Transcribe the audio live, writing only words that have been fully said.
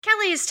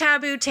Kelly's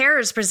Taboo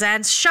Terrors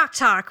presents Shock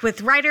Talk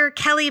with writer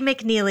Kelly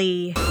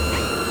McNeely.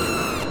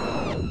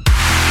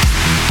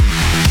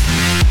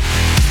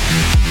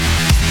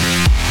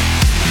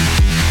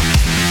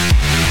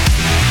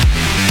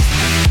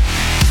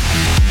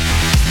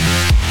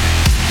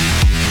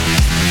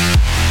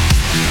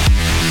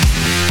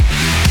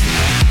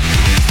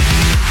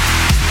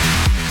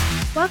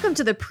 Welcome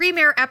to the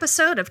premiere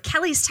episode of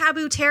Kelly's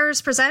Taboo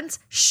Terrors presents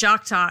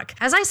Shock Talk.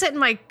 As I sit in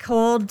my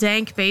cold,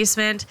 dank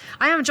basement,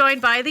 I am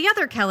joined by the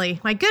other Kelly,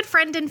 my good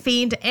friend and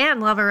fiend and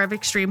lover of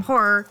extreme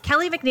horror,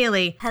 Kelly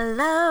McNeely.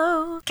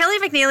 Hello. Kelly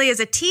McNeely is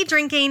a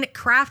tea-drinking,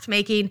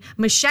 craft-making,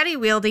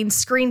 machete-wielding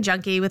screen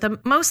junkie with a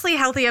mostly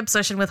healthy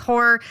obsession with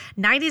horror,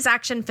 90s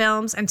action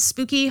films, and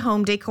spooky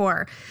home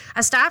decor.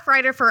 A staff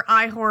writer for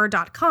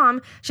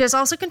iHorror.com, she has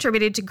also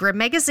contributed to Grim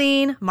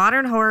Magazine,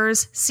 Modern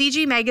Horrors,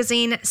 CG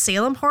Magazine,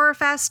 Salem Horror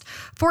Fest,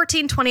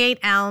 1428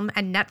 Elm,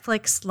 and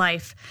Netflix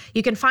Life.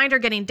 You can find her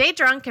getting day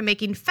drunk and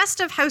making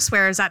festive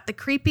housewares at The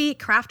Creepy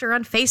Crafter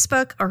on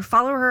Facebook or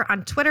follow her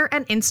on Twitter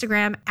and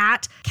Instagram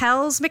at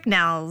Kels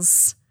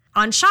McNells.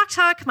 On Shock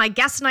Talk, my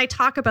guests and I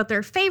talk about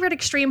their favorite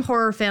extreme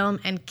horror film,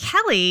 and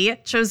Kelly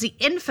chose the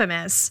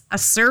infamous A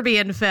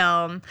Serbian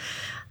Film.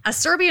 A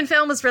Serbian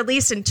Film was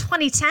released in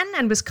 2010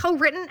 and was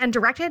co-written and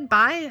directed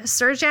by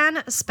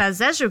Srđan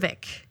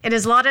Spasejovic. It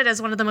is lauded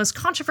as one of the most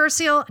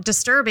controversial,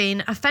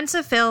 disturbing,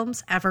 offensive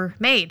films ever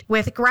made.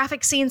 With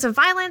graphic scenes of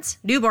violence,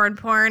 newborn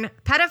porn,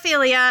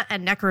 pedophilia,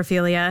 and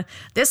necrophilia,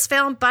 this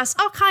film busts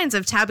all kinds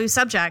of taboo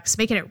subjects,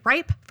 making it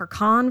ripe for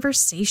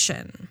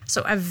conversation.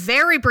 So a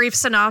very brief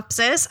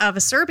synopsis of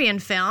A Serbian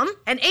Film.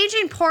 An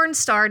aging porn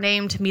star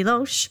named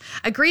Miloš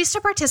agrees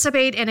to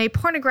participate in a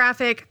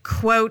pornographic,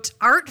 quote,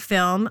 art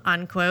film,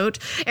 unquote,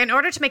 in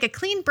order to make a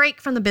clean break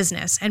from the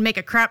business and make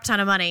a crap ton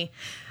of money.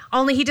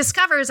 Only he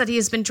discovers that he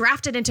has been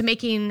drafted into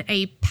making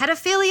a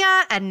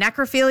pedophilia and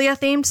necrophilia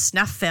themed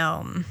snuff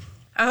film.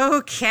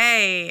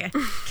 Okay,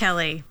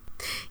 Kelly.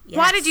 Yes.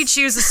 Why did you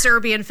choose A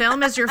Serbian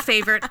Film as your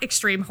favorite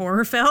extreme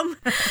horror film?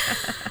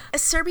 A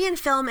Serbian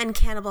Film and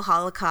Cannibal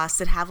Holocaust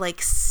that have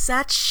like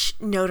such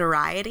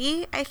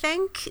notoriety, I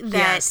think,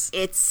 that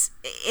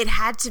it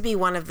had to be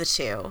one of the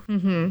two.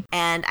 Mm-hmm.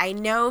 And I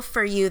know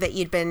for you that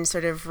you'd been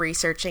sort of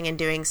researching and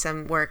doing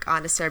some work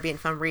on A Serbian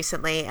Film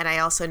recently, and I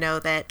also know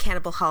that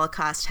Cannibal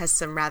Holocaust has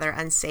some rather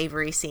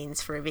unsavory scenes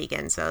for a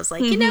vegan, so I was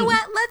like, you know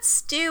what,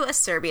 let's do A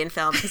Serbian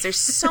Film, because there's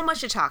so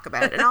much to talk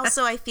about. And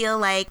also I feel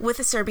like with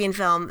A Serbian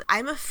Film,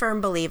 I'm a firm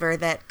believer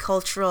that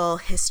cultural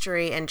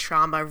history and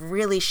trauma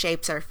really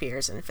shapes our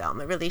fears in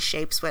film. It really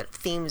shapes what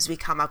themes we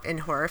come up in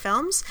horror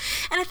films.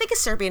 And I think A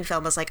Serbian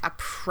Film is like a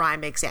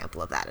prime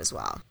example of that as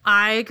well.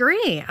 I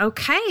agree.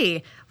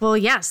 Okay. Well,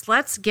 yes,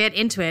 let's get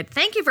into it.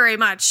 Thank you very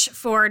much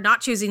for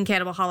not choosing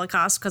Cannibal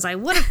Holocaust, because I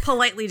would have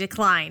politely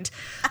declined.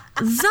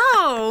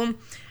 Though,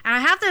 and I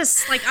have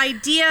this like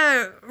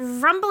idea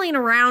rumbling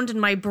around in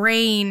my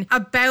brain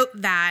about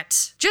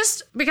that,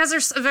 just because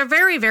there's a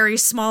very, very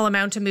small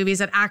amount of movies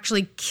that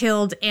actually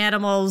killed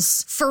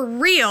animals for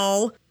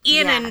real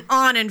in and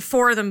on and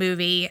for the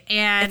movie.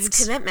 And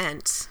it's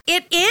commitment.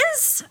 It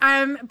is.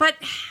 But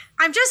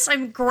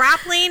I'm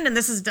grappling, and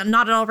this is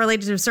not at all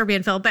related to a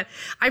Serbian film, but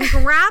I'm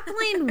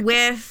grappling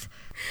with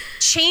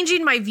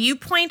changing my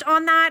viewpoint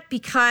on that,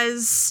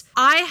 because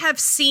I have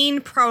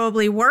seen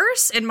probably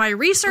worse in my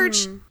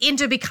research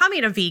into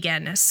becoming a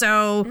vegan.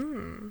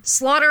 So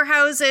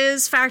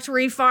slaughterhouses,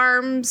 factory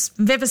farms,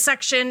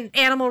 vivisection,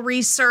 animal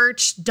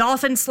research,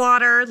 dolphin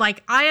slaughter.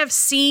 Like, I have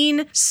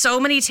seen so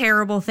many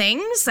terrible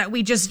things that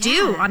we just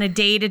do on a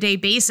day-to-day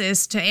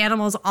basis to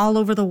animals all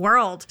over the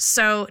world.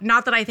 So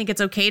not that I think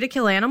it's okay to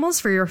kill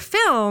animals for your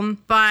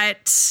film,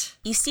 but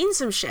you've seen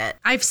some shit.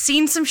 I've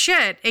seen some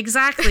shit.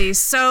 Exactly.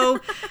 So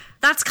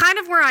that's kind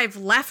of where I've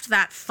left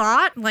that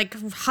thought, like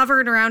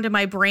hovering around in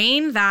my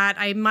brain, that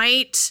I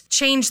might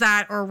change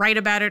that or write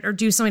about it or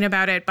do something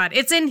about it. But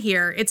it's in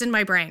here. It's in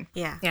my brain.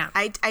 Yeah. Yeah.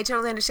 I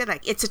totally understand.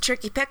 Like, it's a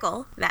tricky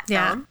pickle, that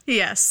film.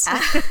 Yes.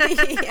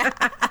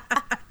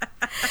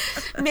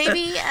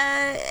 Maybe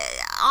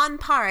on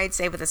par, I'd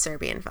say, with A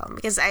Serbian Film,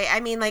 because I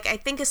mean, like, I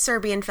think A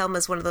Serbian Film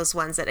is one of those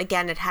ones that,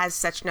 again, it has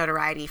such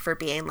notoriety for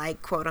being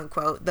like, quote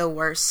unquote, the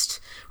worst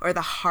or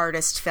the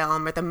hardest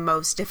film or the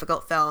most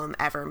difficult film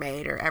ever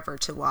made or ever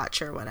to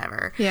watch or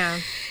whatever. Yeah.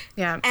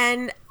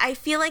 And I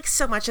feel like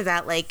so much of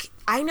that, like,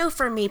 I know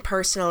for me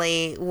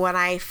personally, when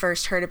I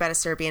first heard about A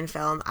Serbian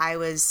Film, I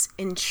was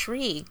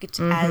intrigued,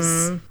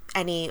 as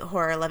any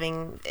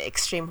horror-loving,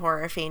 extreme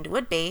horror fiend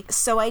would be.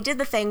 So I did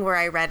the thing where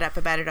I read up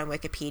about it on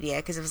Wikipedia,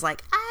 because it was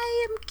like,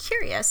 I am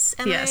curious,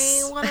 and I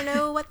want to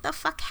know what the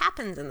fuck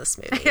happens in this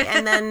movie.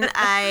 And then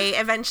I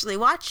eventually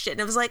watched it, and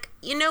it was like,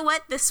 you know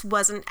what? This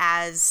wasn't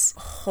as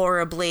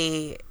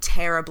horribly,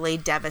 terribly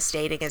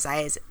devastating as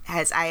I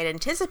had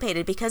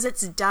anticipated, because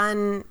it's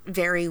done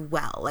very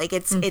well. Like,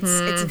 it's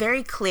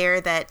very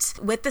clear that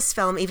with this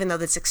film, even though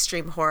it's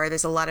extreme horror,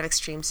 there's a lot of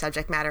extreme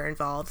subject matter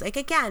involved. Like,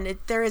 again,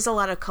 there is a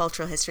lot of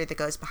cultural history history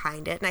that goes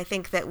behind it. And I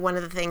think that one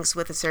of the things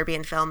with a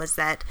Serbian film is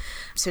that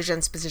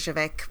Srđan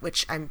Spasijovic,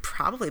 which I'm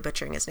probably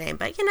butchering his name,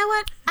 but you know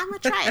what? I'm going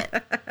to try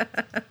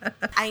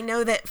it. I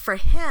know that for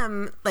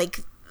him,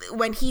 like,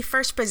 when he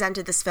first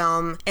presented this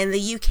film in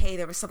the UK,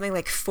 there was something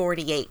like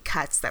 48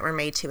 cuts that were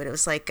made to it. It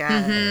was like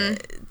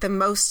the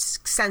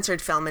most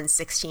censored film in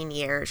 16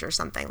 years or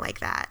something like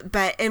that.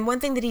 And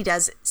one thing that he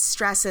does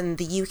stress in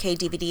the UK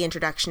DVD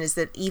introduction is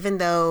that even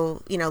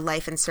though, you know,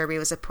 life in Serbia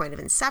was a point of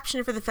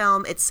inception for the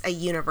film, it's a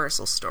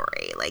universal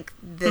story. Like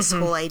this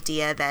whole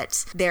idea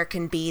that there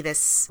can be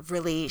this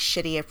really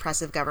shitty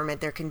oppressive government,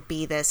 there can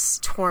be this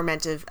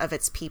torment of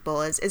its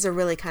people is a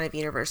really kind of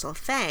universal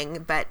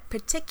thing. But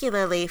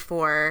particularly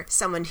for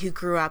someone who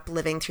grew up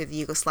living through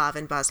the Yugoslav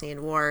and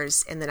Bosnian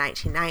wars in the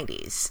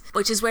 1990s,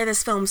 which is where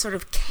this film sort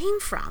of came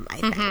from, I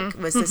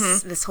think, was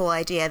this whole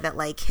idea that,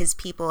 like, his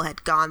people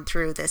had gone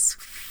through this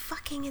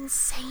fucking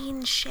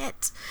insane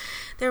shit.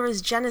 There was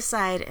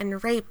genocide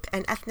and rape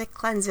and ethnic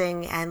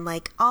cleansing and,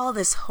 like, all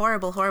this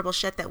horrible, horrible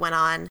shit that went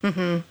on.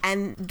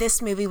 And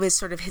this movie was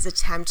sort of his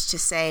attempt to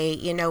say,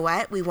 you know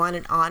what, we want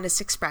an honest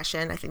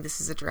expression, I think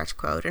this is a direct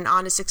quote, an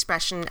honest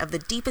expression of the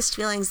deepest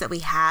feelings that we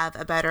have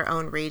about our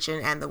own region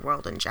and the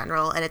world in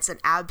general. And it's an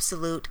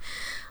absolute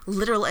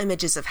literal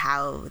images of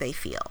how they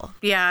feel.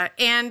 Yeah,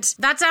 and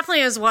that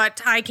definitely is what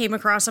I came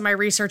across in my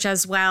research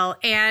as well.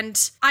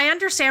 And I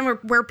understand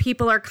where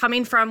people are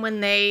coming from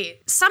when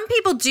some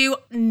people do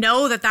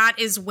know that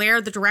is where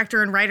the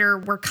director and writer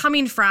were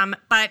coming from,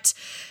 but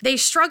they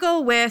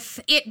struggle with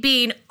it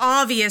being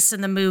obvious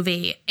in the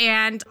movie.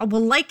 And I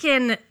will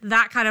liken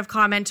that kind of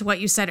comment to what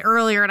you said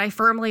earlier, and I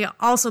firmly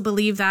also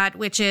believe that,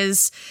 which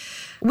is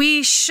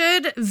we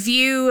should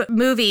view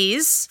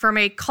movies from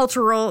a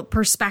cultural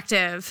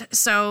perspective.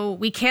 So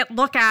we can't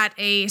look at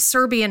a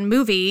Serbian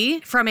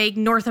movie from a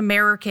North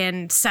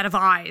American set of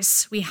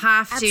eyes. We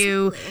have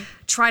to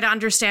try to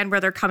understand where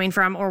they're coming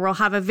from, or we'll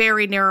have a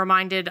very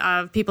narrow-minded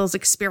of people's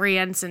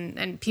experience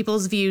and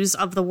people's views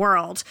of the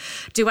world.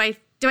 Do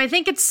I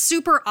think it's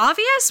super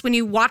obvious when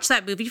you watch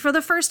that movie for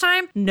the first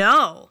time?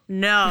 No.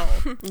 No,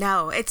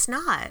 it's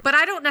not. But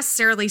I don't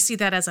necessarily see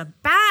that as a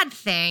bad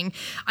thing.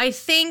 I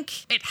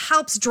think it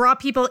helps draw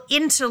people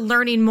into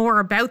learning more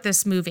about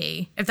this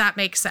movie, if that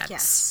makes sense.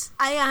 Yes,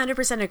 I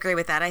 100% agree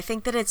with that. I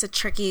think that it's a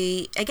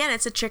tricky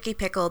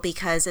pickle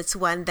because it's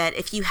one that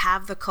if you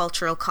have the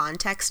cultural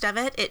context of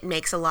it, it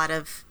makes a lot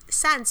of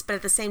sense, but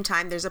at the same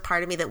time there's a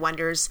part of me that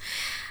wonders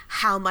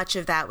how much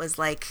of that was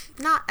like,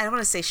 I don't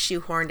want to say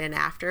shoehorned in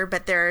after,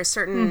 but there are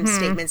certain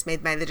statements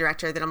made by the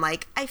director that I'm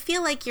like, I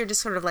feel like you're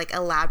just sort of like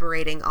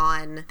elaborating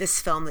on this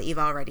film that you've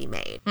already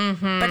made.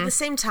 But at the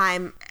same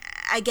time,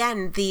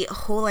 again, the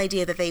whole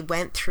idea that they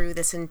went through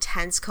this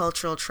intense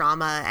cultural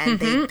trauma and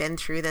they've been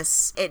through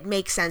this, it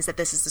makes sense that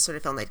this is the sort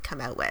of film they'd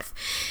come out with.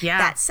 Yeah.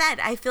 That said,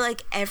 I feel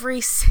like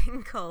every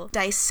single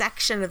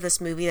dissection of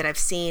this movie that I've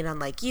seen on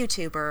like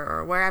YouTube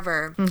or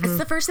wherever, it's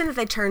the first thing that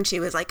they turn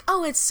to is like,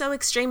 oh, it's so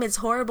extreme, it's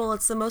horrible,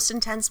 it's the most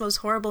intense, most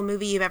horrible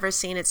movie you've ever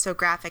seen, it's so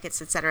graphic,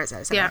 it's et cetera, et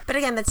cetera, et cetera. Yeah. But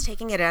again, that's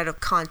taking it out of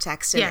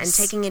context and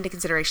taking into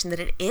consideration that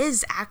it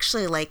is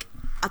actually like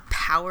a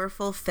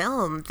powerful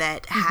film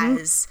that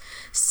has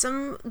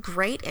some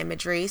great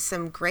imagery,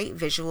 some great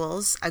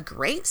visuals, a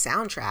great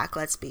soundtrack,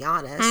 let's be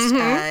honest.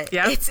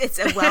 It's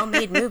a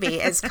well-made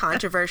movie, as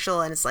controversial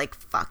and as like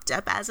fucked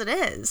up as it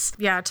is.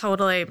 Yeah,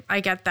 totally.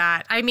 I get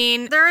that. I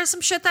mean, there is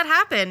some shit that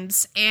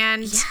happens,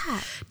 and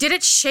did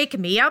it shake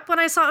me up when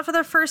I saw it for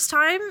the first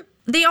time?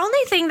 The only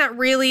thing that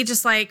really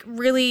just like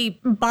really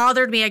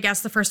bothered me, I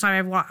guess, the first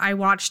time I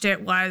watched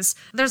it was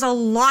there's a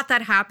lot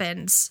that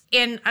happens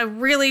in a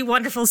really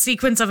wonderful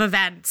sequence of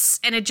events,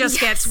 and it just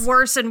gets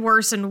worse and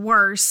worse and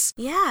worse.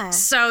 Yeah.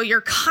 So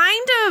you're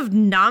kind of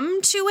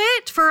numb to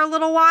it for a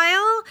little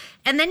while,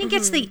 and then you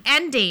get to the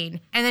ending,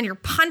 and then you're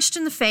punched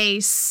in the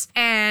face,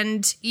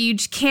 and you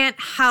can't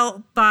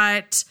help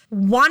but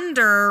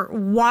wonder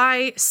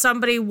why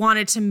somebody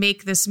wanted to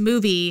make this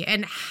movie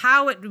and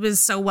how it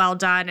was so well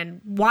done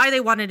and why they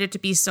wanted it to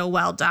be so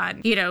well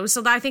done, you know?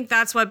 So I think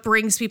that's what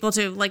brings people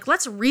to like,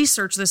 let's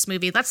research this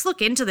movie. Let's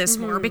look into this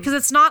more, because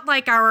it's not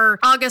like our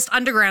August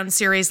Underground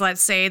series,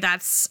 let's say,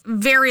 that's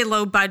very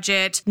low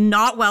budget,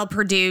 not well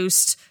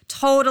produced,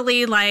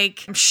 totally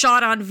like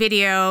shot on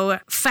video,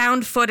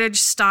 found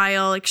footage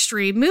style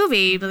extreme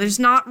movie, but there's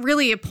not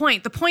really a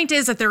point. The point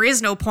is that there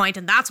is no point,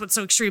 and that's what's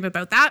so extreme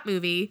about that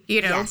movie,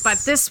 you know? Yes. But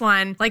this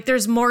one, like,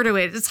 there's more to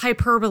it. It's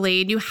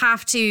hyperbole, and you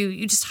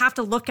just have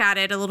to look at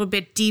it a little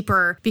bit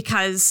deeper,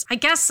 because I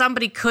guess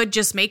somebody could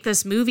just make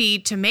this movie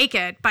to make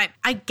it. But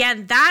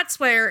again, that's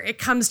where it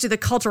comes to the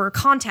cultural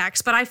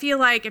context. But I feel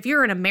like if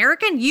you're an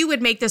American, you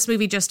would make this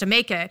movie just to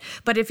make it.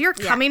 But if you're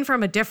coming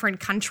from a different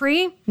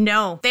country,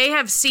 no, they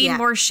have seen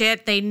more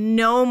shit. They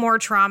know more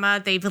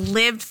trauma. They've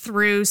lived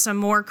through some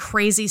more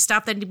crazy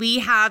stuff than we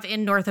have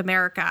in North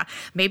America.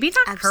 Maybe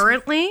not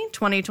currently,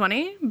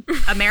 2020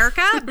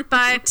 America,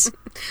 but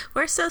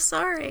We're so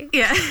sorry.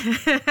 Yeah.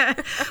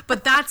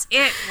 But that's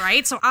it,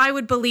 right? So I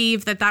would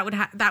believe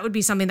that would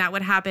be something that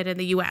would happen in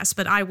the US,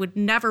 but I would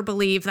never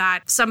believe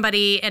that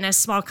somebody in a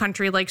small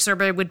country like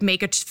Serbia would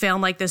make a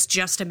film like this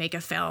just to make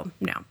a film.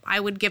 No, I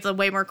would give them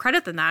way more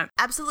credit than that.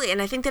 Absolutely.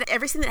 And I think that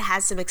everything that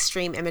has some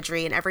extreme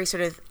imagery and every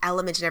sort of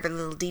element and every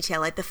little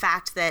detail, like the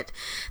fact that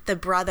the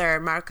brother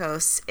Marco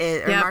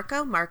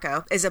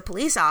is a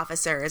police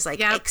officer is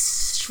like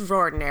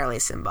extraordinarily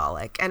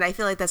symbolic. And I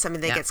feel like that's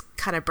something that gets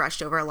kind of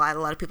brushed over a lot. A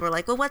lot of people are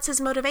like, well, what's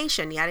his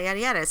motivation? Yada, yada,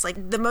 yada. It's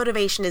like the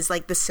motivation is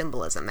like the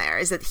symbolism there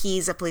is that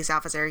he's a police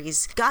officer.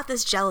 He's got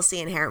this jealousy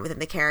inherent within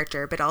the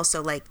character, but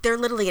also like they're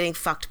literally getting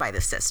fucked by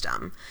the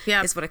system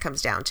is what it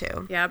comes down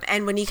to. Yep.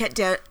 And when you get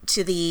down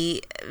to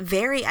the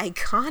very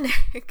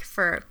iconic,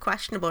 for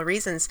questionable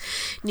reasons,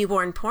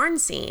 newborn porn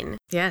scene.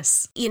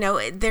 Yes. You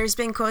know, there's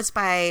been quotes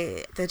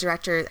by the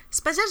director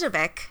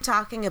Spasejovic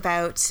talking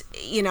about,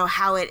 you know,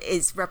 how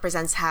it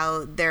represents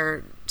how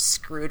they're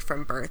screwed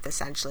from birth,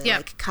 essentially.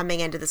 Like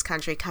coming into this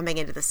country, coming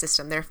into the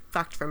system, they're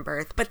fucked from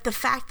birth. But the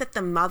fact that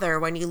the mother,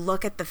 when you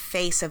look at the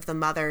face of the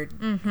mother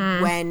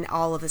when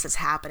all of this is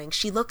happening,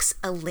 she looks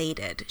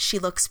elated. She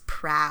looks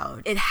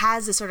proud. It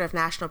has a sort of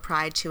national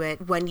pride to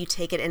it when you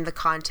take it in the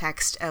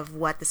context of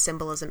what the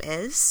symbolism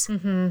is.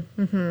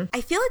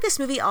 I feel like this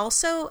movie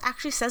also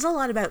actually says a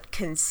lot about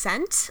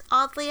consent,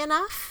 oddly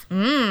enough.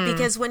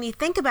 Because when you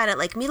think about it,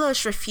 like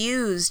Milos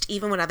refused,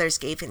 even when others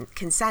gave him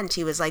consent,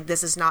 he was like,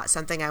 this is not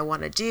something I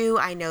want to do.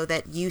 I know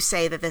that you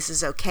say that this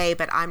is okay,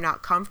 but I'm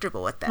not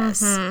comfortable with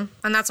this. And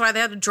that's why they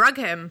had to drug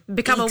him,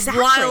 become a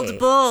wild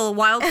bull,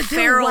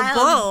 feral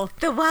bull.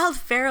 The wild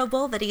feral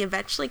bull that he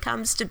eventually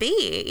comes to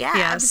be. Yeah,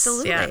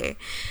 absolutely. Yeah.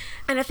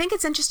 And I think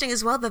it's interesting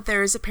as well that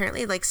there's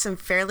apparently like some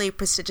fairly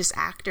prestigious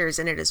actors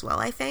in it as well,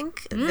 I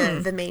think.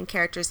 The main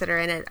characters that are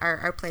in it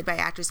are played by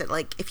actors that,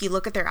 like, if you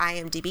look at their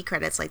IMDb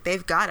credits, like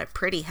they've got a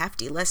pretty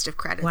hefty list of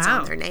credits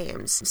on their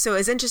names. So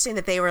it's interesting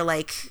that they were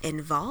like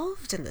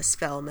involved in this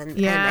film.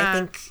 And I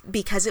think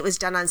because it was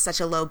done on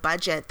such a low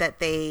budget that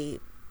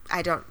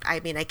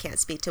I can't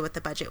speak to what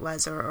the budget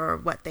was or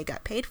what they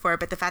got paid for,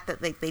 but the fact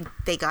that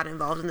they got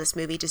involved in this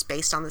movie just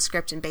based on the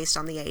script and based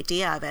on the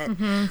idea of it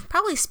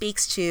probably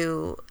speaks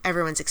to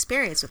everyone's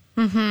experience with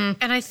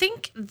And I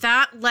think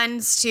that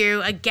lends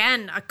to,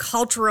 again, a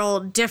cultural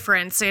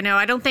difference. You know,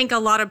 I don't think a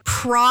lot of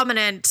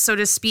prominent, so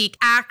to speak,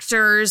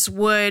 actors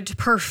would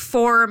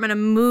perform in a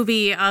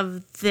movie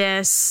of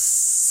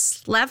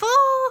this level,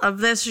 of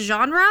this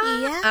genre,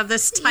 of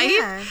this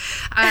type.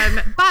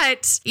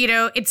 But, you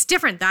know, it's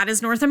different. That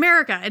is North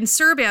America and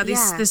Serbia,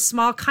 this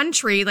small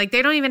country. Like,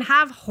 they don't even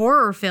have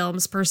horror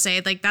films per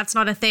se. Like, that's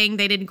not a thing.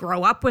 They didn't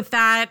grow up with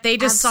that. They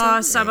just saw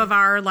some of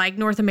our, like,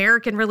 North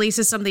American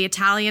releases, some of the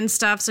Italian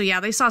stuff. So, yeah,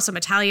 they saw some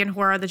Italian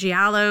horror, the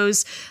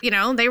Giallos. You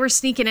know, they were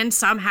sneaking in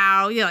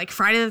somehow, you know, like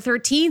Friday the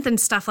 13th and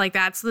stuff like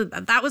that. So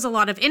that was a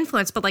lot of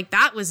influence. But, like,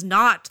 that was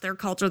not their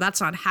culture.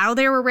 That's not how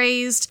they were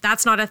raised.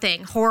 That's not a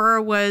thing.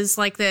 Horror was,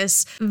 like,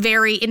 this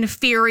very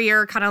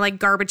inferior kind of, like,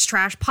 garbage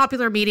trash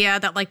popular media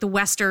that, like, the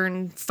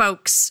Western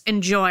folks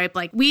enjoy.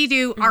 Like, we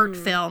do art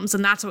films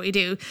and that's what we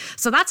do.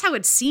 So that's how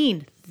it's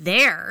seen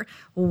there.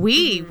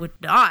 We would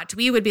not.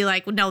 We would be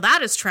like, no,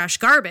 that is trash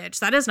garbage.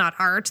 That is not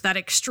art.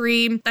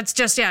 That's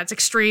just, it's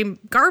extreme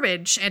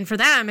garbage. And for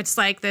them, it's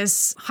like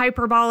this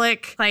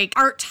hyperbolic, like,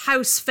 art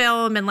house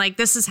film. And, like,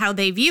 this is how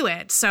they view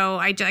it. So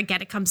I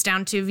get it comes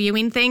down to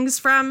viewing things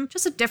from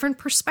just a different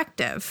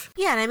perspective.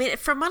 Yeah. And I mean,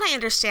 from what I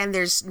understand,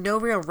 there's no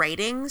real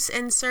ratings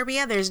in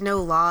Serbia. There's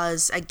no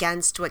laws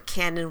against what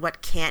can and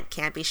what can't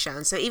be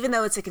shown. So even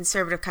though it's a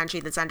conservative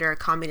country that's under a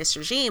communist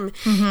regime,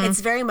 it's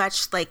very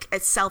much like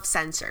it's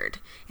self-censored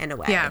in a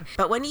way. Yeah.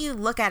 But when you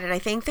look at it, I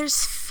think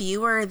there's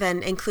fewer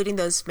than, including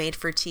those made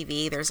for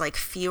TV, there's like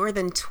fewer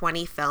than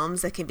 20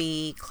 films that can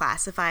be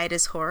classified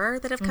as horror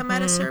that have come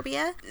out of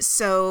Serbia.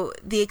 So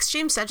the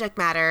extreme subject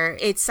matter,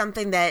 it's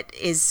something that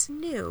is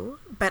new,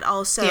 but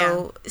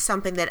also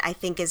something that I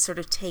think is sort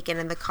of taken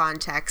in the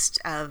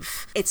context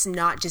of it's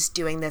not just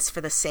doing this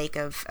for the sake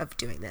of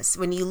doing this.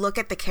 When you look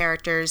at the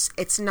characters,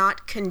 it's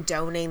not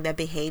condoning the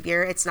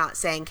behavior. It's not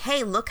saying,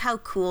 hey, look how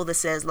cool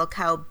this is. Look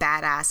how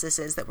badass this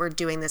is that we're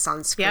doing this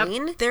on screen.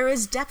 There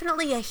is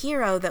definitely a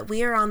hero that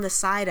we are on the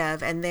side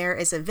of, and there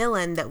is a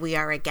villain that we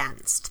are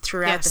against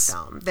throughout the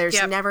film.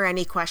 There's never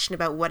any question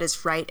about what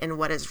is right and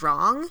what is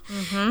wrong.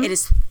 It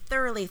is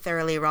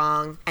thoroughly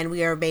wrong, and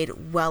we are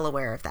made well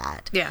aware of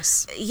that.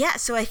 Yes. Yeah,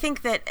 so I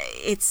think that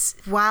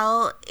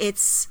while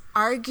it's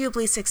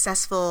arguably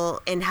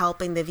successful in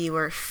helping the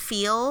viewer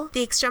feel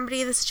the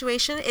extremity of the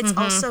situation, it's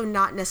also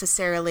not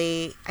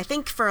necessarily, I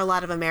think for a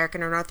lot of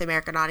American or North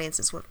American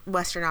audiences,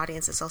 Western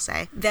audiences, I'll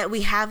say, that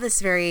we have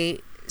this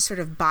very sort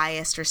of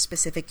biased or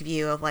specific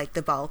view of like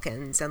the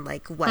Balkans and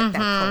like what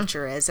that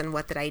culture is and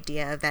what that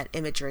idea of that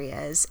imagery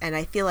is. And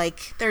I feel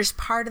like there's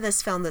part of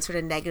this film that sort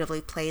of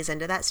negatively plays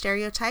into that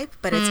stereotype,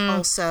 but it's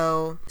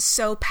also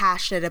so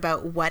passionate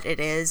about what it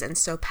is and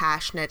so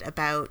passionate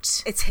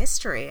about its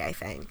history, I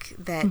think,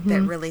 that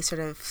really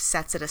sort of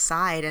sets it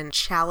aside and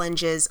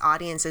challenges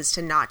audiences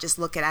to not just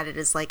look at it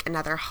as like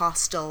another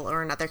hostel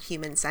or another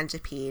human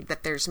centipede,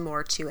 that there's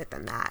more to it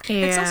than that.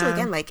 Yeah. It's also,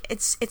 again, like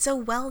it's a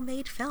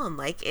well-made film.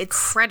 Like it's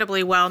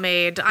incredibly well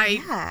made.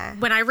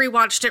 When I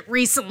rewatched it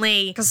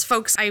recently, because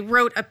folks, I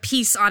wrote a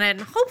piece on it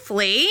and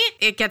hopefully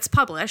it gets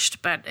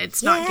published, but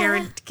it's not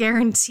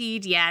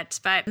guaranteed yet.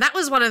 But that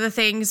was one of the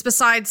things,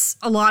 besides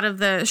a lot of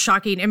the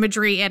shocking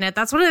imagery in it,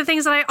 that's one of the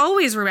things that I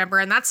always remember.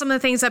 And that's some of the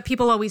things that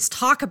people always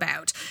talk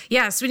about.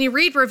 Yes, when you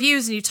read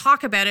reviews and you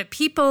talk about it,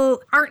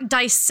 people aren't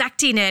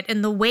dissecting it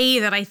in the way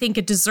that I think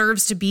it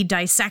deserves to be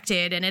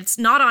dissected. And it's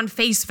not on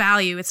face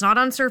value. It's not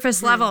on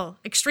surface level.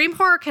 Extreme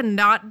horror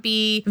cannot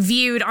be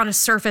viewed on a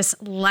surface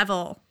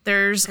level.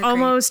 There's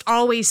almost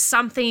always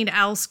something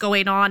else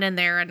going on in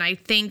there. And I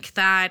think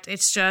that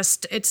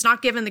it's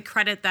not given the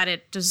credit that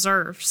it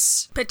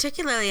deserves.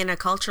 Particularly in a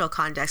cultural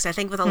context, I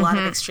think with a lot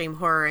of extreme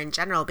horror in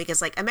general,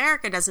 because like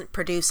America doesn't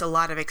produce a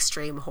lot of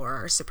extreme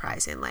horror,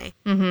 surprisingly.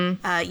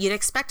 You'd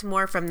expect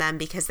more from them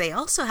because they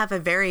also have a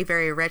very,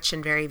 very rich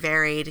and very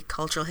varied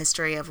cultural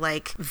history of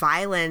like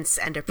violence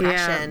and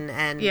oppression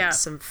and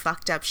some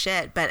fucked up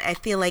shit. But I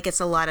feel like it's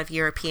a lot of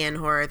European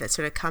horror that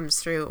sort of comes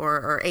through,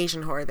 or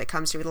Asian horror that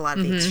comes through with a lot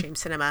of the extreme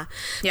cinema.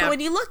 But when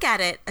you look at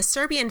it, a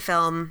Serbian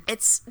film,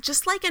 it's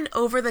just like an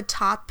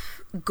over-the-top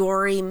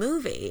gory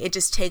movie. It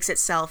just takes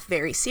itself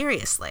very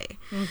seriously.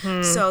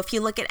 So if you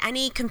look at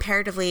any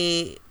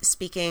comparatively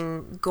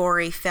speaking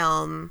gory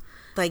film,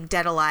 like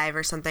Dead Alive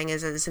or something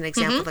is an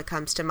example that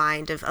comes to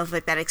mind of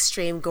like that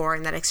extreme gore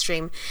and that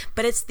extreme,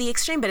 but it's the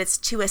extreme, but it's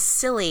to a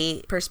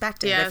silly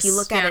perspective. Yes, if you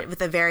look at it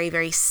with a very,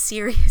 very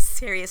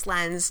serious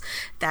lens,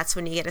 that's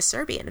when you get a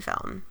Serbian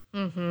film.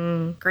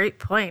 Great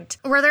point.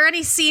 Were there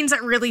any scenes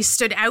that really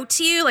stood out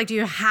to you? Like, do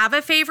you have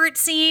a favorite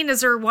scene?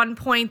 Is there one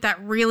point that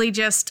really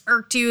just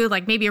irked you?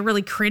 Like maybe a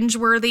really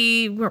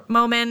cringeworthy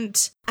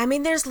moment? I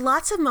mean, there's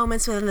lots of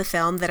moments within the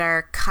film that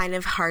are kind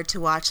of hard to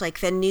watch,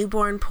 like the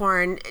newborn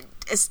porn.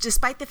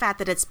 Despite the fact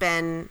that it's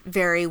been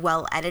very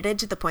well edited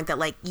to the point that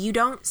like you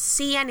don't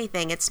see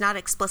anything, it's not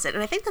explicit.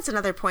 And I think that's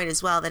another point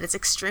as well, that it's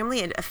extremely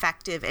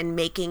effective in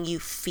making you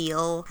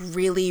feel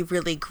really,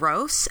 really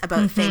gross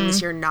about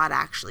things you're not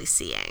actually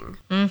seeing.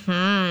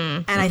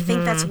 And I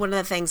think that's one of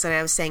the things that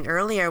I was saying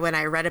earlier when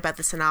I read about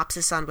the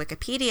synopsis on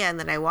Wikipedia and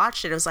then I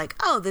watched it. I was like,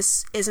 oh,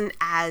 this isn't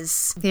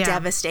as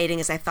devastating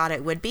as I thought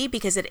it would be,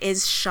 because it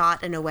is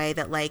shot in a way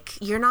that like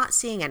you're not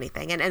seeing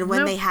anything. And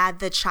when they had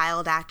the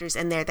child actors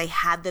in there, they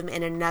had them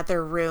in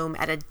another room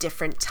at a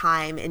different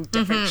time in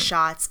different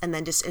shots, and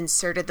then just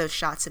inserted those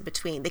shots in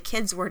between. The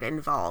kids weren't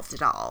involved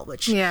at all,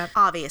 which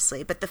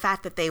obviously, but the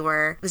fact that they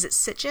were, was it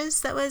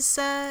Sitges that was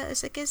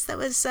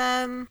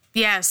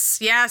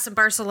yes, in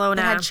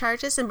Barcelona, that had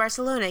charges in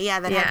Barcelona,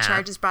 that had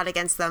charges brought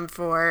against them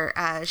for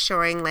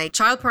showing like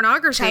child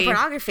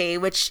pornography,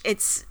 which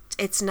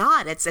it's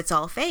not. It's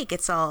all fake.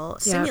 It's all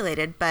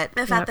simulated. But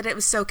the fact that it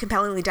was so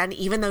compellingly done,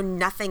 even though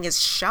nothing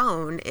is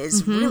shown,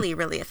 is really,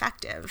 really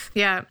effective.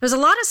 Yeah. There's a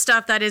lot of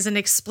stuff that isn't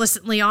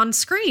explicitly on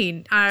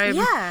screen.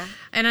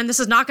 And then this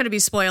is not going to be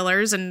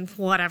spoilers and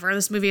whatever.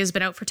 This movie has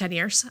been out for 10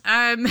 years.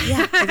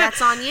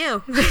 That's on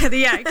you.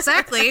 Yeah,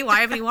 exactly.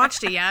 Why haven't you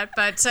watched it yet?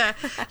 But,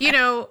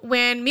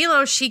 when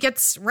Milos, he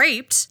gets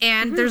raped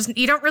and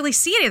you don't really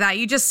see any of that.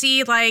 You just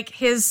see like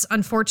his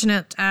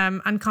unfortunate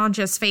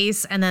unconscious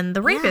face and then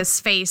the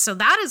rapist's face. So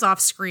that is off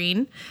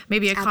screen.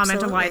 Maybe a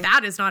comment on why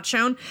that is not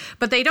shown.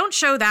 But they don't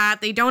show that.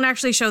 They don't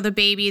actually show the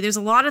baby. There's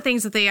a lot of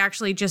things that they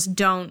actually just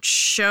don't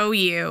show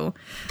you.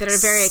 That are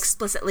very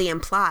explicitly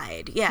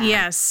implied. Yeah.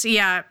 Yes.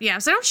 Yeah.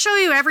 So they don't show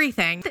you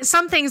everything.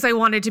 Some things they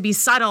wanted to be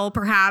subtle,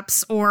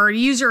 perhaps, or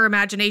use your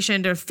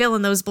imagination to fill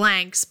in those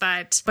blanks.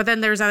 But then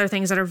there's other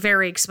things that are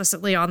very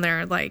explicitly on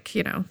there, like,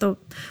 the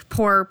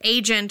poor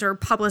agent or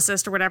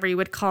publicist or whatever you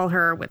would call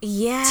her, with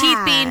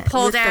teeth being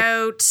pulled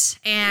out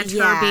and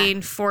her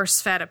being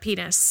force-fed a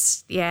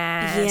penis.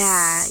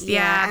 Yes.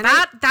 Yeah. And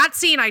that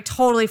scene I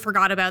totally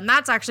forgot about. And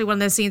that's actually one of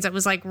the scenes that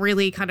was like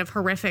really kind of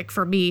horrific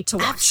for me to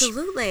watch.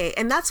 Absolutely.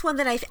 And that's one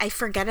that I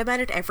forget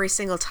about it every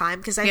single time,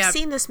 because I've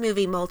seen this movie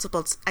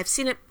I've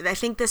seen it, I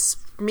think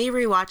me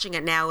rewatching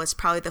it now is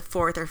probably the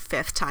fourth or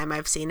fifth time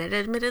I've seen it,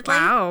 admittedly.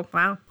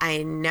 Wow.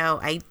 I know.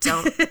 I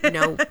don't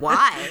know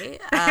why.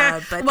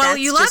 But that's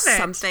just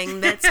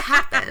something that's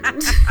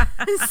happened.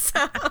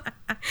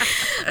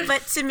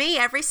 But to me,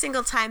 every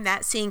single time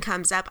that scene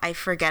comes up, I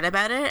forget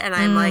about it, and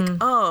I'm like,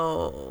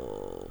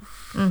 oh,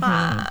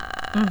 fuck,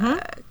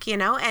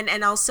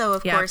 and also,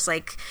 of course,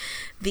 like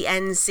the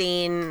end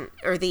scene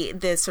or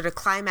the sort of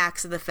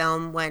climax of the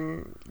film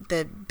when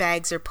the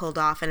bags are pulled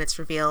off and it's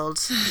revealed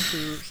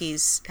who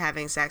he's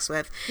having sex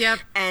with.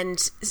 And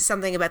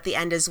something about the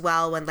end as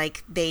well when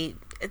like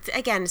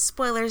again,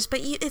 spoilers, but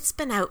it's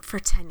been out for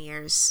 10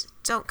 years.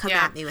 don't come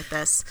at me with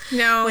this.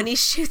 No. When he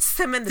shoots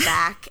them in the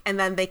back and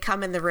then they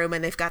come in the room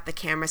and they've got the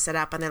camera set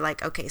up and they're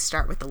like, okay,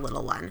 start with the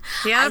little one.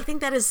 I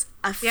think that is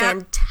a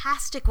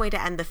fantastic way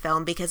to end the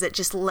film, because it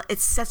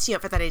sets you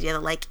up for that idea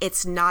that, like,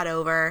 it's not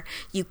over.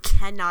 You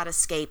cannot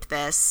escape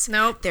this.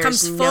 Nope.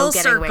 There's no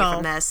getting away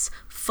from this.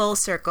 Full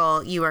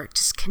circle, you are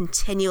just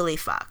continually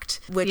fucked.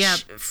 Which,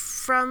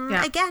 from,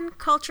 again,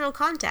 cultural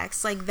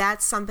context, like,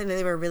 that's something that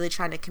they were really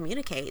trying to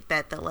communicate,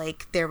 that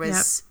like, there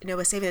was no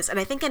way saving this. And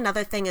I think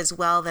another thing as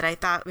well that I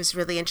thought was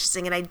really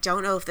interesting, and I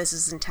don't know if this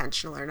is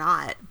intentional or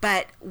not,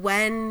 but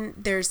when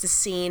there's the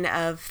scene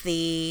of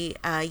the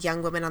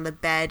young woman on the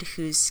bed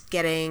who's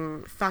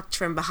getting fucked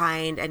from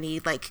behind and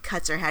he, like,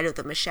 cuts her head with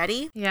a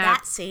machete,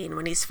 that scene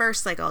when he's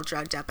first, like, all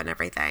drugged up and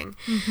everything,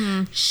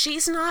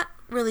 she's not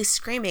really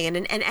screaming. And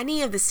in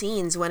any of the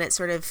scenes when it's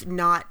sort of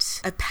not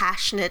a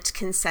passionate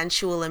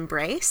consensual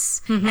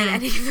embrace, and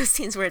any of the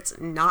scenes where it's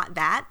not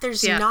that,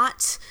 there's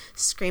not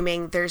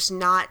screaming, there's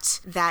not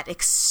that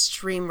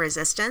extreme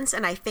resistance.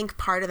 And I think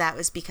part of that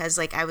was because,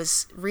 like, I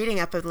was reading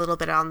up a little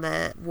bit on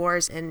the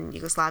wars in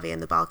Yugoslavia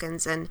and the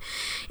Balkans, and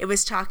it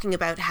was talking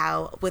about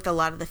how with a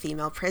lot of the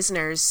female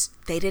prisoners,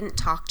 they didn't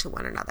talk to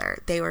one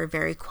another. They were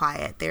very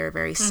quiet. They were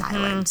very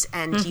silent.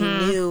 And you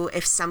knew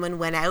if someone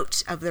went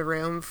out of the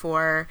room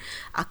for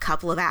a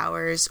couple of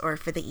hours or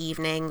for the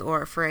evening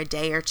or for a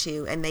day or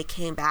two and they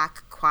came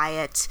back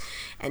quiet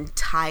and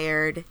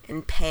tired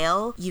and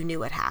pale, you knew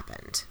what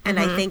happened. And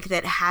I think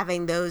that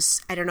having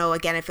those, I don't know,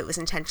 again, if it was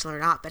intentional or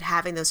not, but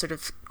having those sort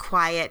of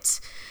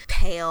quiet,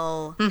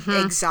 pale,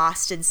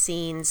 exhausted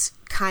scenes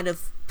kind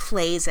of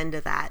plays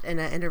into that in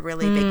a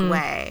really big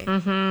way.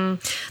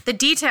 The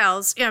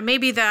details,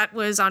 maybe that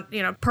was on,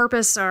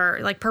 purpose or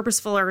like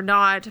purposeful or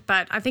not,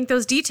 but I think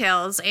those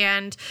details,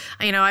 and,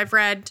 I've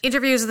read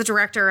interviews with the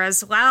director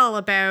as well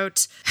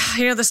about,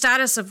 the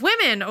status of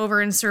women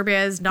over in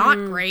Serbia is not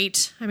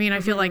great. I mean, I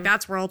feel like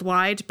that's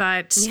worldwide,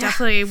 but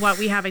definitely what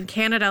we have in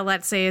Canada,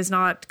 let's say, is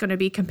not going to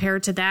be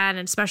compared to that.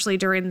 And especially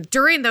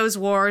during those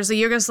wars,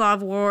 the Yugoslav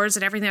wars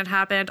and everything that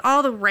happened,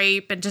 all the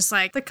rape and just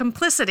like the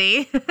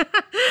complicity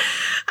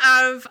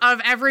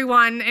of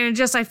everyone. And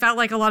I felt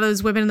like a lot of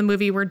those women in the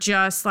movie were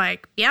just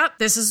like, yep,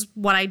 this is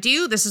what I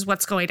do. This is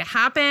what's going to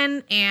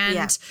happen.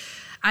 And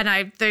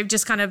they've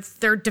just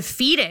they're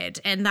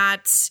defeated. And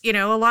that's, a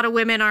lot of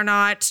women are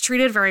not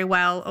treated very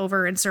well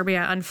over in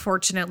Serbia.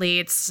 Unfortunately,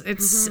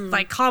 it's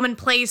like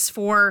commonplace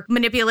for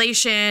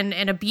manipulation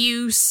and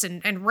abuse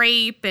and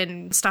rape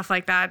and stuff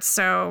like that.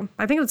 So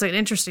I think it's an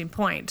interesting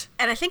point.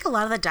 And I think a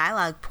lot of the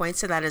dialogue points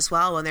to that as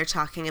well when they're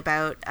talking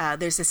about,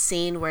 there's a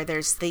scene where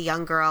there's the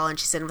young girl and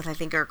she's in with, I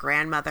think, her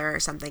grandmother or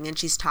something. And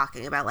she's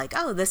talking about like,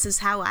 oh, this is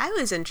how I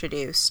was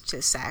introduced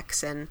to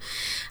sex. And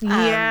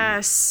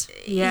yes.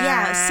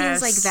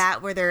 Scenes like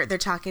that where they're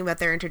talking about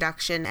their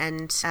introduction.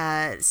 And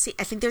I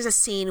think there's a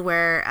scene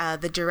where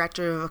the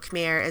director of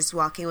Khmer is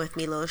walking with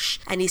Miloš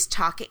and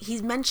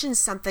he mentions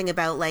something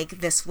about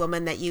like this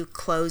woman that you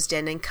closed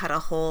in and cut a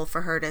hole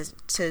for her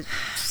to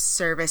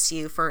service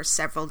you for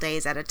several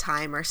days at a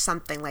time or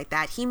something like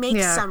that. He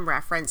makes some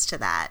reference to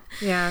that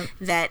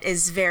that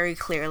is very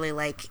clearly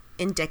like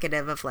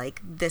indicative of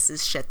like, this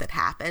is shit that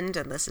happened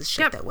and this is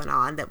shit that went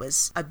on that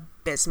was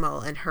abysmal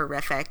and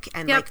horrific,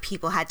 and like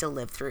people had to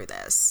live through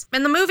this.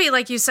 And the movie,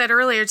 like you said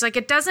earlier, it's like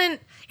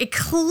it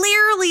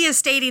clearly is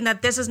stating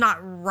that this is not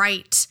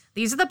right.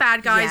 These are the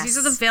bad guys. Yes. These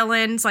are the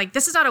villains. Like,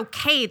 this is not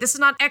okay. This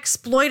is not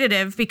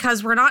exploitative,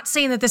 because we're not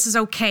saying that this is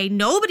okay.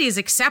 Nobody is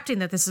accepting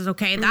that this is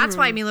okay. That's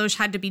why Miloš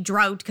had to be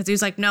drugged, because he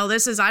was like, no,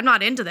 I'm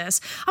not into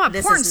this. I'm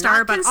a porn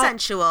star, but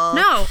consensual.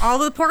 All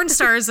the porn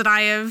stars that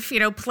I have,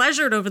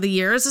 pleasured over the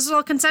years, this is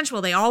all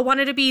consensual. They all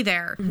wanted to be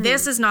there.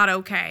 This is not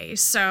okay.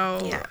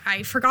 So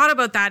I forgot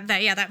about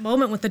that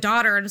moment with the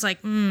daughter, and it's like,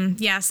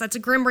 yes, that's a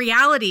grim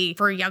reality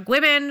for young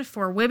women,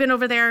 for women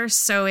over there.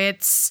 So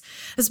this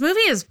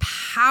movie is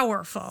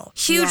powerful.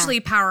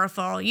 Hugely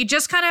powerful. You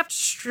just kind of have to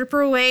strip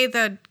away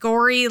the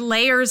gory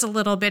layers a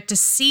little bit to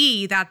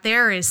see that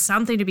there is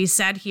something to be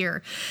said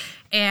here.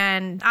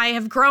 And I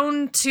have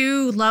grown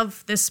to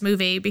love this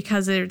movie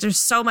because there's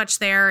so much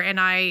there, and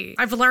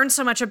I've learned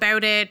so much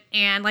about it.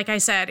 And like I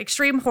said,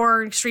 extreme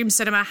horror, extreme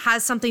cinema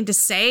has something to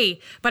say,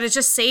 but it's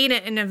just saying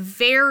it in a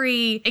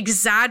very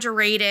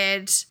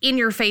exaggerated,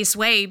 in-your-face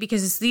way,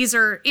 because these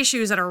are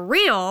issues that are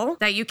real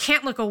that you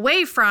can't look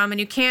away from and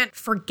you can't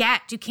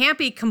forget. You can't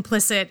be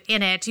complicit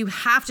in it. You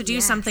have to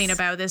do something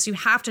about this. You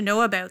have to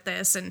know about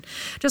this. And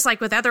just like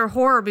with other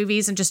horror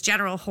movies and just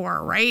general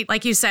horror, right?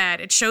 Like you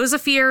said, it shows the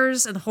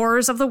fears and the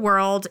horrors of the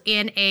world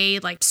in a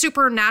like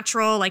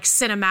supernatural, like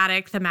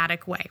cinematic,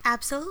 thematic way.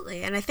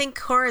 Absolutely. And I think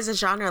horror as a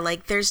genre,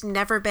 like there's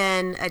never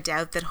been a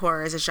doubt that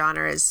horror as a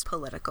genre is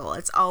political.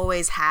 It's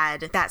always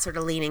had that sort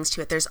of leanings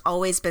to it. There's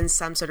always been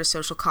some sort of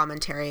social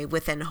commentary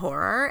within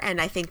horror.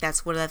 And I think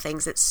that's one of the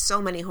things that so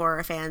many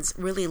horror fans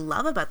really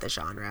love about the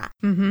genre.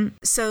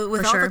 So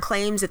with all the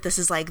claims that this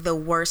is like the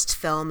worst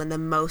film and the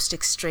most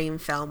extreme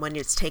film when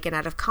it's taken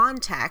out of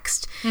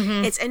context,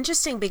 it's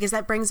interesting because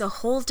that brings a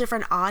whole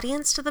different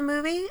audience to the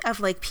movie of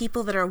like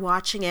people that are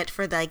watching it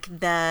for like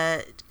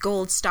the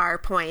gold star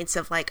points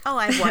of like, oh,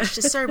 I've watched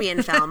a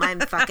Serbian film. I'm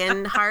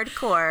fucking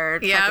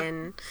hardcore.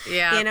 Fucking,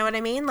 you know what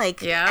I mean?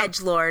 Like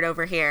edgelord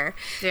over here.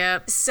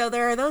 Yep. So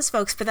there are those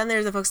folks, but then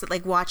there's the folks that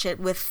like watch it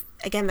with,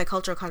 again, the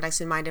cultural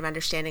context in mind of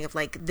understanding of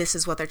like, this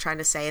is what they're trying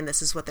to say and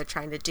this is what they're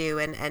trying to do.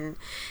 And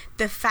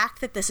the fact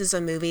that this is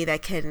a movie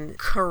that can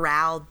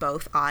corral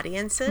both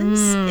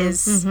audiences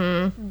is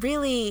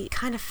really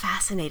kind of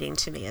fascinating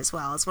to me as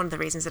well. It's one of the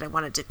reasons that I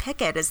wanted to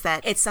pick it, is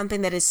that it's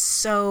something that is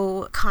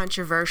so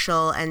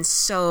controversial and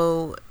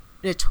so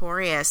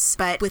notorious,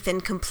 but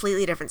within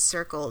completely different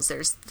circles.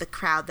 There's the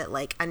crowd that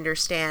like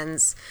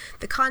understands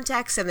the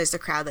context, and there's the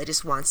crowd that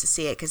just wants to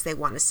see it because they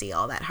want to see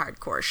all that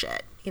hardcore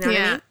shit. You know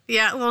what I mean?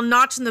 Yeah, well,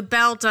 notching the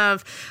belt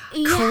of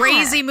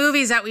crazy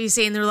movies that we've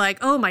seen. They're like,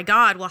 oh my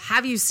God, well,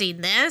 have you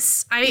seen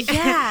this? It's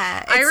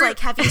like,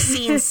 have you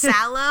seen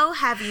Sallow?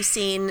 Have you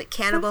seen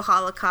Cannibal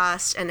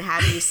Holocaust? And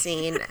have you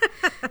seen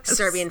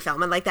Serbian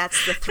Film? And like,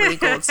 that's the 3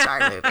 gold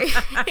star movies.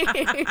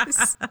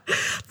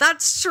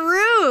 That's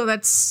true.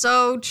 That's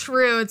so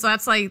true.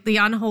 That's like the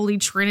unholy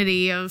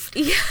trinity of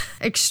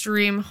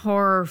extreme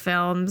horror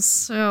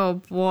films.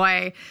 Oh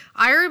boy.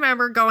 I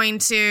remember going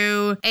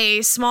to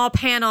a small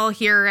panel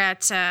here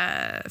at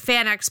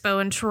Fan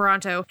Expo in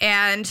Toronto,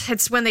 and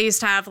it's when they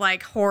used to have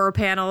like horror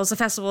panels. The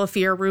Festival of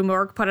Fear, Rue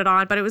Morgue put it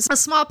on, but it was a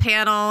small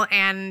panel,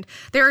 and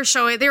they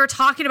were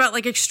talking about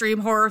like extreme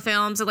horror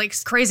films and like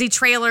crazy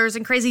trailers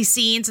and crazy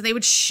scenes, and they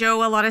would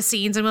show a lot of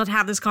scenes and we'd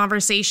have this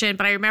conversation.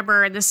 But I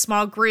remember in this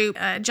small group,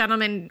 a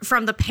gentleman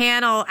from the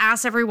panel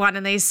asked everyone,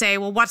 and they say,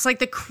 well, what's like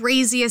the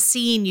craziest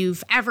scene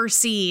you've ever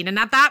seen? And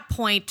at that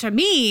point, to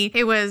me,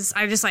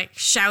 I just like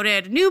shouted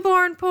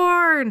newborn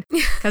porn,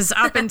 because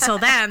up until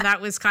then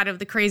that was kind of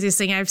the craziest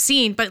thing I've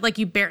seen. But like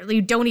you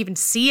don't even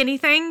see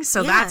anything,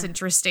 so that's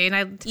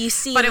interesting. You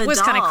see, but it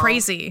was kind of doll.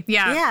 crazy.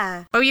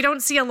 But you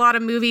don't see a lot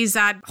of movies,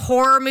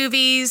 horror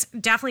movies,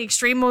 definitely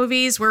extreme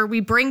movies, where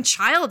we bring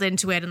child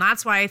into it, and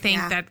that's why I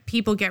think that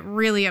people get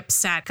really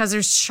upset, because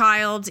there's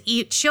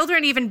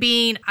children even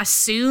being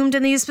assumed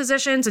in these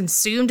positions and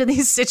assumed in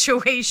these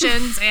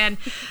situations, and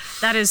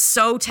that is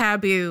so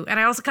taboo. And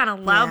I also kind of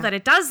love that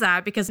it does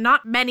that, because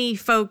not many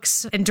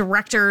folks and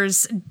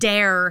directors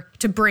dare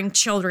to bring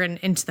children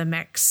into the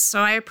mix.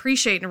 So I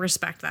appreciate and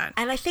respect that.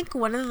 And I think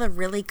one of the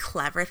really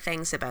clever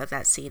things about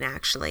that scene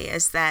actually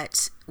is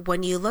that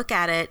when you look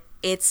at it,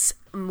 it's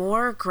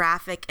more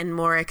graphic and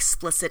more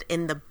explicit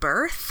in the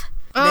birth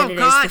than it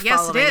is the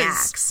following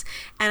acts.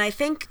 And I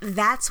think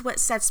that's what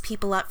sets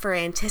people up for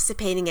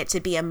anticipating it to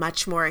be a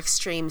much more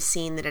extreme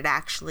scene than it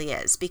actually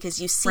is,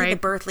 because you see the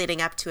birth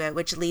leading up to it,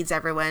 which leads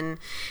everyone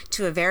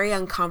to a very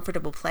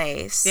uncomfortable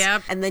place.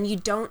 And then you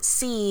don't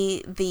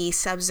see the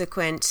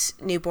subsequent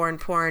newborn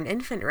porn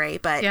infant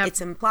rape, but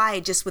it's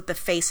implied just with the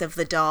face of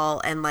the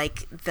doll and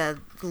like the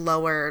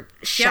lower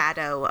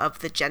shadow of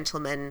the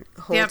gentleman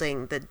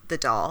holding the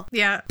doll.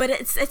 But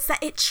it's that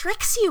it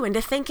tricks you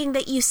into thinking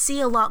that you see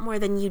a lot more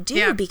than you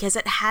do, because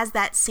it has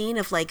that scene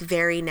of like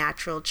very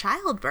natural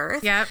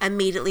childbirth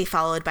immediately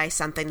followed by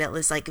something that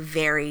was like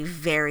very,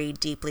 very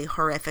deeply,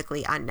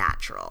 horrifically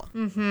unnatural.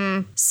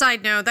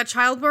 Side note, that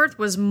childbirth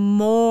was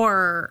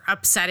more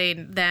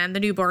upsetting than the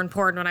newborn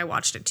porn when I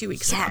watched it 2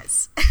 weeks ago.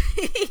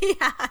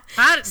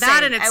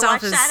 That in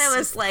itself is that, it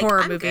was like,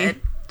 horror movie.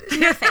 Good.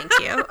 No, thank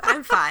you.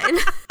 I'm fine.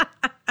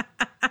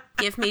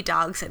 Give me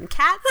dogs and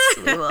cats.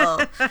 We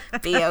will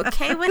be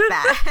okay with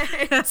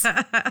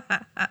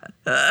that.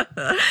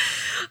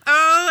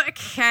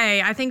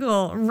 Okay, I think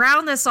we'll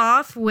round this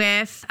off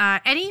with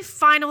any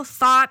final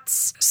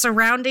thoughts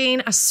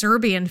surrounding a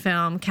Serbian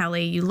film,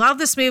 Kelly. You love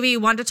this movie.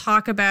 You want to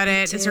talk about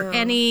it. Is there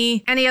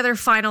any other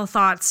final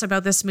thoughts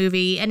about this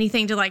movie?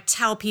 Anything to like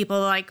tell people,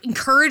 like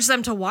encourage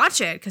them to watch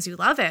it because you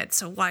love it?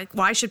 So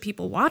why should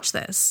people watch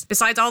this?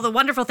 Besides all the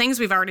wonderful things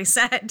we've already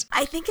said.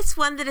 I think it's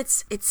one that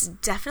it's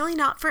definitely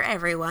not for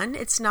everyone.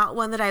 It's not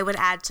one that I would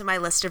add to my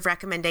list of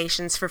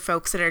recommendations for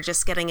folks that are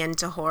just getting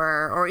into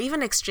horror or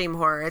even extreme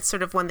horror. It's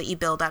sort of one that you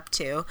build up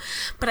to.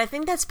 But I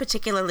think that's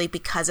particularly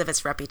because of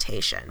its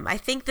reputation. I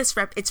think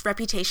its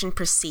reputation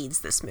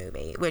precedes this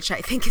movie, which I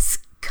think is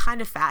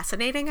kind of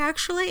fascinating,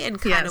 actually, and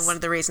kind of one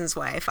of the reasons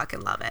why I fucking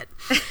love it.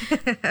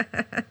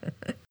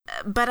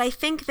 But I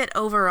think that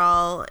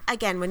overall,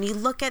 again, when you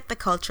look at the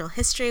cultural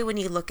history, when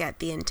you look at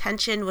the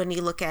intention, when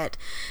you look at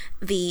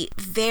the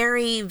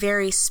very,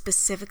 very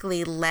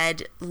specifically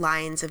led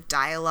lines of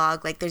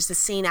dialogue, like there's the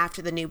scene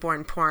after the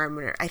newborn porn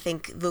where I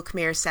think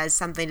Vukmir says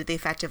something to the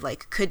effect of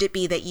like, could it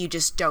be that you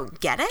just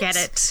don't get it? Get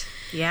it.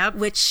 Yep.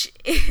 Which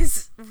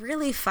is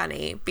really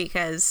funny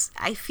because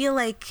I feel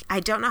like I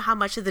don't know how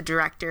much of the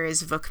director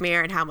is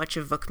Vukmir and how much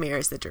of Vukmir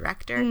is the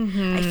director.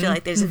 I feel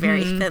like there's a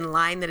very thin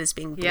line that is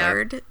being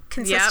blurred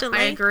consistently.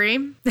 I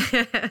agree.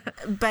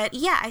 But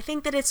yeah, I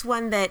think that it's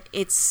one that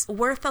it's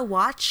worth a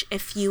watch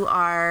if you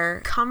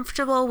are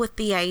comfortable with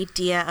the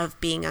idea of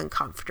being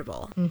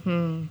uncomfortable.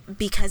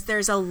 Because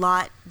there's a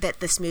lot that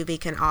this movie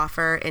can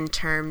offer in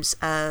terms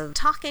of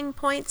talking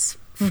points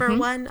for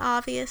one,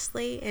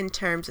 obviously, in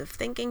terms of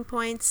thinking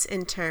points,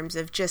 in terms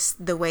of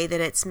just the way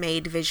that it's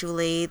made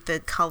visually, the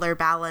color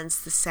balance,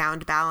 the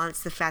sound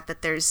balance, the fact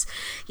that there's,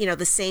 you know,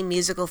 the same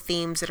musical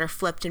themes that are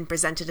flipped and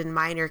presented in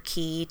minor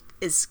key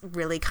is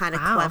really kind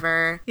of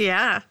clever.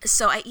 Yeah.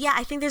 So,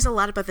 I think there's a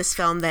lot about this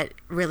film that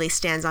really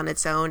stands on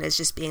its own as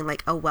just being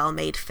like a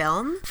well-made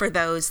film for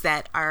those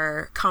that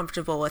are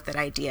comfortable with that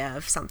idea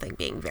of something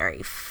being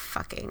very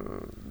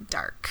fucking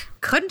dark.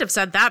 Couldn't have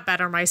said that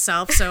better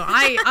myself. So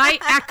I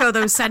echo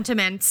those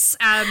sentiments.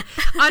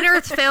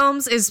 Unearthed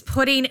Films is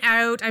putting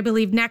out, I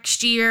believe,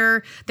 next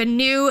year, the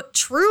new,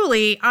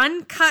 truly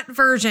uncut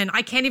version.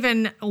 I can't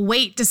even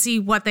wait to see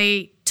what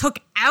they took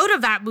out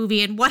of that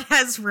movie and what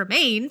has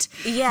remained.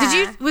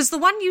 Yeah. Was the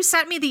one you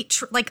sent me the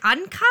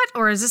uncut,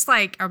 or is this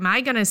like, am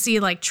I going to see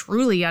like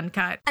truly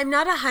uncut? I'm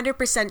not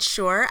 100%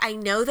 sure. I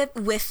know that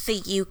with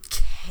the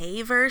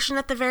UK version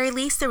at the very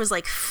least, there was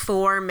like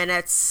 4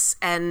 minutes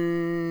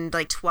and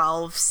like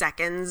 12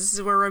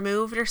 seconds were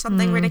removed or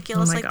something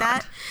ridiculous like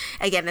that.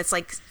 Again, it's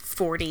like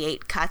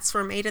 48 cuts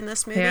were made in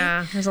this movie.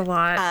 Yeah, there's a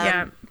lot.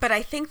 Yeah. But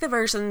I think the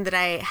version that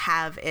I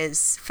have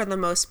is, for the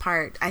most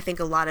part, I think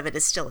a lot of it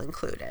is still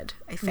included,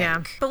 I think.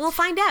 Yeah. But we'll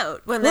find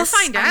out when this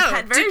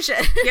uncut version.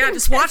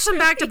 Just watch them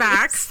back to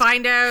back,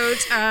 find out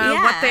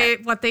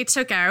what they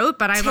took out.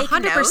 But I'm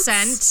 100%.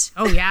 Notes.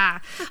 Oh, yeah.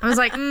 I was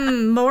like,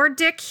 more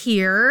dick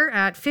here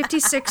at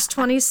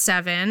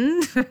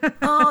 56:27.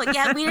 Oh,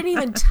 yeah, we didn't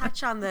even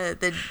touch on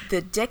the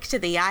dick to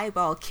the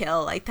eyeball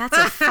kill. Like, that's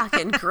a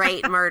fucking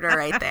great murder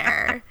right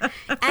there.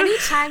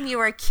 Anytime you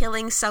are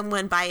killing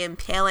someone by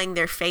impaling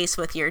their face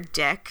with your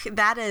dick,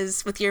 that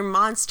is, with your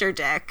monster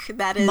dick,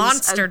 that is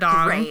monster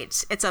dong.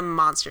 Great. It's a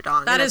monster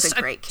dong. That is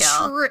a great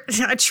kill.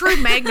 A true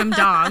magnum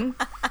dong.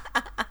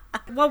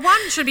 Well,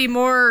 1, should be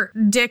more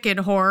dick in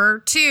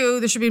horror. 2,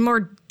 there should be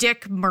more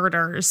dick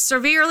murders.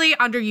 Severely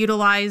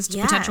underutilized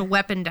potential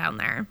weapon down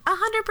there.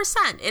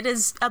 100%. It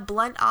is a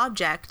blunt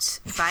object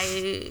by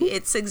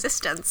its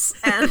existence,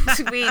 and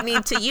we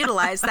need to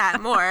utilize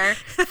that more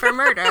for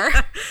murder,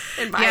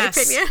 in my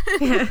opinion.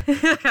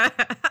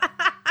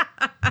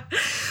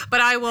 But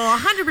I will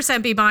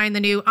 100% be buying the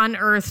new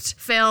Unearthed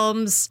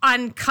Films,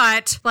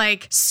 uncut,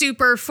 like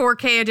super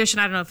 4K edition.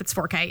 I don't know if it's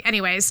 4K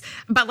anyways,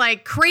 but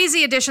like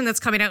crazy edition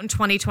that's coming out in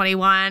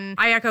 2021.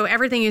 I echo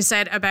everything you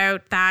said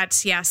about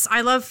that. Yes,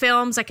 I love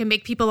films that can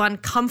make people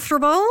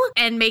uncomfortable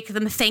and make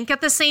them think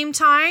at the same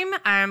time.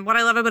 What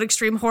I love about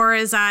extreme horror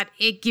is that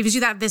it gives you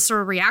that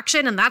visceral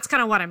reaction, and that's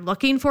kind of what I'm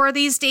looking for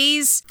these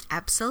days.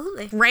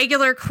 Absolutely.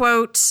 Regular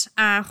quote,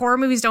 horror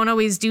movies don't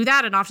always do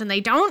that, and often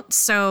they don't.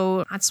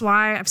 So that's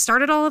why I've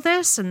started all of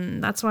this,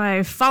 and that's why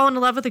I've fallen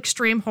in love with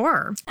extreme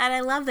horror. And I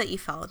love that you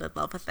fallen in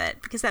love with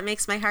it, because that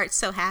makes my heart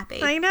so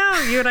happy. I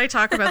know. You and I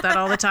talk about that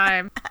all the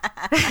time.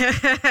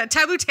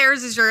 Taboo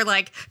Terrors is your,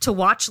 like, to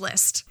watch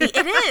list.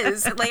 It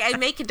is. Like, I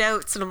make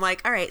notes, and I'm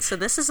like, all right, so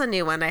this is a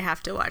new one I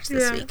have to watch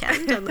this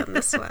weekend, and then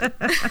this one.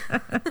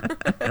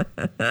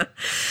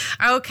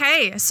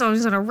 Okay, so I'm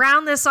just going to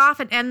round this off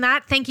and end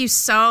that. Thank you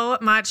so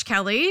much,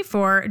 Kelly,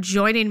 for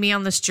joining me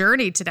on this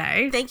journey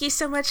today. Thank you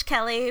so much,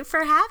 Kelly,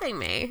 for having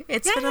me.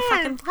 It's been a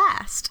fucking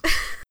blast.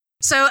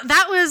 So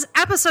that was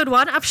episode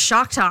 1 of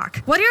Shock Talk.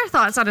 What are your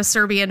thoughts on a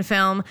Serbian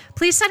film?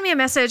 Please send me a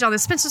message on the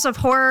Spinsters of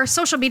Horror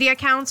social media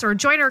accounts or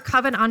join our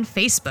coven on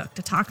Facebook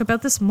to talk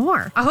about this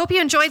more. I hope you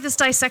enjoyed this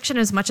dissection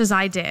as much as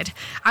I did.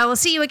 I will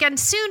see you again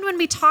soon when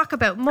we talk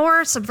about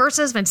more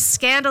subversive and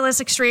scandalous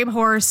extreme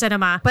horror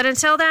cinema. But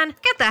until then,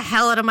 get the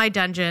hell out of my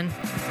dungeon.